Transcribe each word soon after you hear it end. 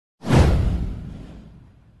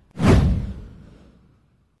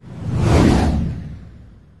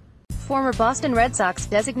Former Boston Red Sox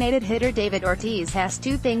designated hitter David Ortiz has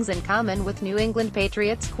two things in common with New England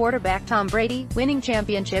Patriots quarterback Tom Brady: winning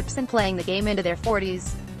championships and playing the game into their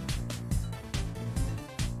 40s.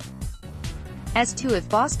 As two of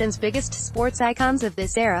Boston's biggest sports icons of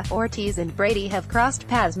this era, Ortiz and Brady have crossed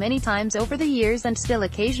paths many times over the years and still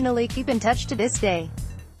occasionally keep in touch to this day.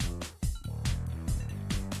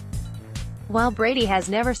 While Brady has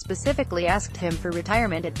never specifically asked him for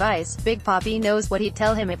retirement advice, Big Papi knows what he'd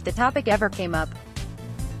tell him if the topic ever came up.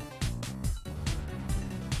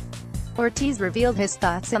 Ortiz revealed his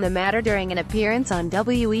thoughts on the matter during an appearance on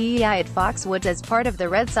WEEI at Foxwoods as part of the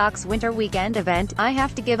Red Sox winter weekend event. "I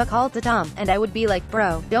have to give a call to Tom, and I would be like,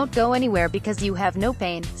 bro, don't go anywhere because you have no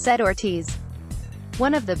pain," said Ortiz.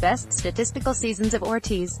 One of the best statistical seasons of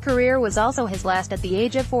Ortiz's career was also his last at the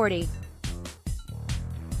age of 40.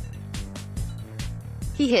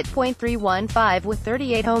 He hit .315 with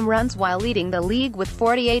 38 home runs while leading the league with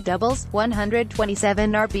 48 doubles,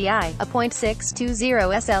 127 RBI, a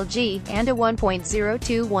 .620 SLG, and a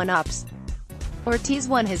 1.021 OPS. Ortiz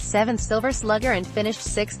won his 7th Silver Slugger and finished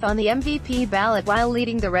 6th on the MVP ballot while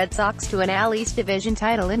leading the Red Sox to an AL East Division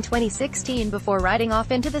title in 2016 before riding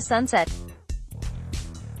off into the sunset.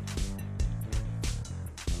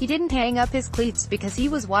 He didn't hang up his cleats because he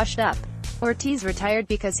was washed up. Ortiz retired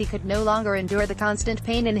because he could no longer endure the constant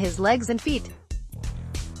pain in his legs and feet.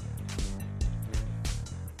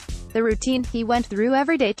 The routine he went through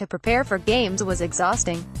every day to prepare for games was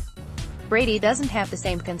exhausting. Brady doesn't have the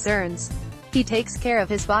same concerns. He takes care of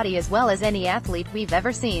his body as well as any athlete we've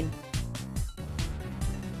ever seen.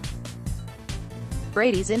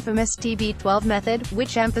 Brady's infamous TB12 method,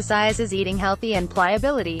 which emphasizes eating healthy and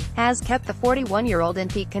pliability, has kept the 41-year-old in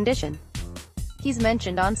peak condition. He's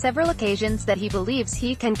mentioned on several occasions that he believes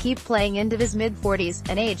he can keep playing into his mid-40s,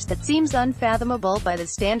 an age that seems unfathomable by the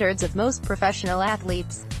standards of most professional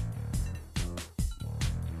athletes.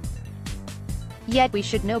 Yet we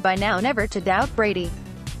should know by now never to doubt Brady.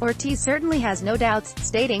 Ortiz certainly has no doubts,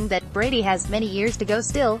 stating that Brady has many years to go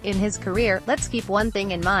still in his career. "Let's keep one thing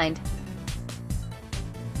in mind.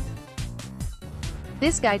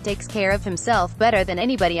 This guy takes care of himself better than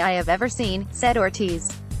anybody I have ever seen," said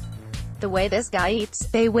Ortiz. "The way this guy eats,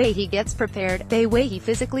 the way he gets prepared, the way he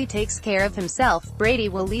physically takes care of himself." Brady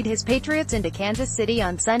will lead his Patriots into Kansas City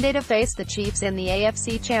on Sunday to face the Chiefs in the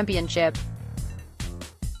AFC Championship.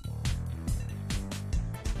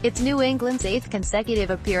 It's New England's 8th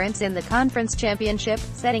consecutive appearance in the conference championship,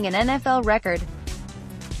 setting an NFL record.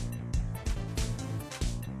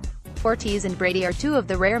 Ortiz and Brady are two of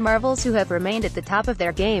the rare marvels who have remained at the top of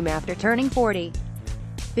their game after turning 40.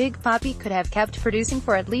 Big Papi could have kept producing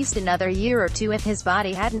for at least another year or two if his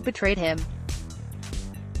body hadn't betrayed him.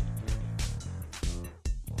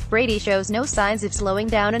 Brady shows no signs of slowing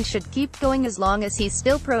down and should keep going as long as he's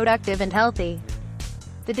still productive and healthy.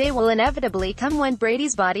 The day will inevitably come when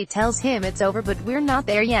Brady's body tells him it's over, but we're not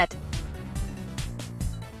there yet.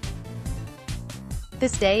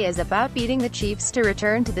 This day is about beating the Chiefs to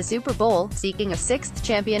return to the Super Bowl, seeking a 6th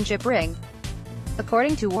championship ring.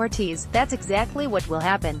 According to Ortiz, that's exactly what will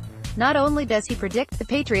happen. Not only does he predict the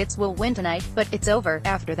Patriots will win tonight, but it's over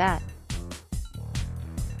after that.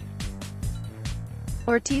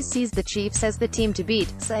 Ortiz sees the Chiefs as the team to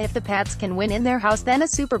beat, so if the Pats can win in their house, then a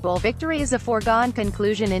Super Bowl victory is a foregone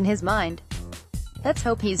conclusion in his mind. Let's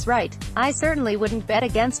hope he's right. I certainly wouldn't bet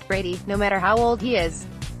against Brady, no matter how old he is.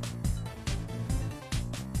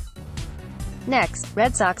 Next,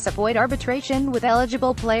 Red Sox avoid arbitration with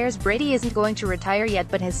eligible players. Brady isn't going to retire yet,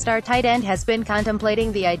 but his star tight end has been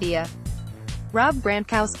contemplating the idea. Rob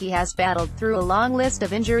Gronkowski has battled through a long list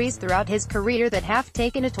of injuries throughout his career that have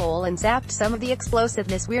taken a toll and sapped some of the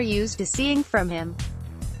explosiveness we're used to seeing from him.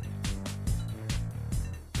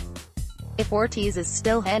 If Ortiz is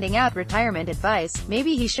still handing out retirement advice,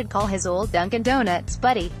 maybe he should call his old Dunkin' Donuts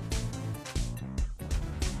buddy.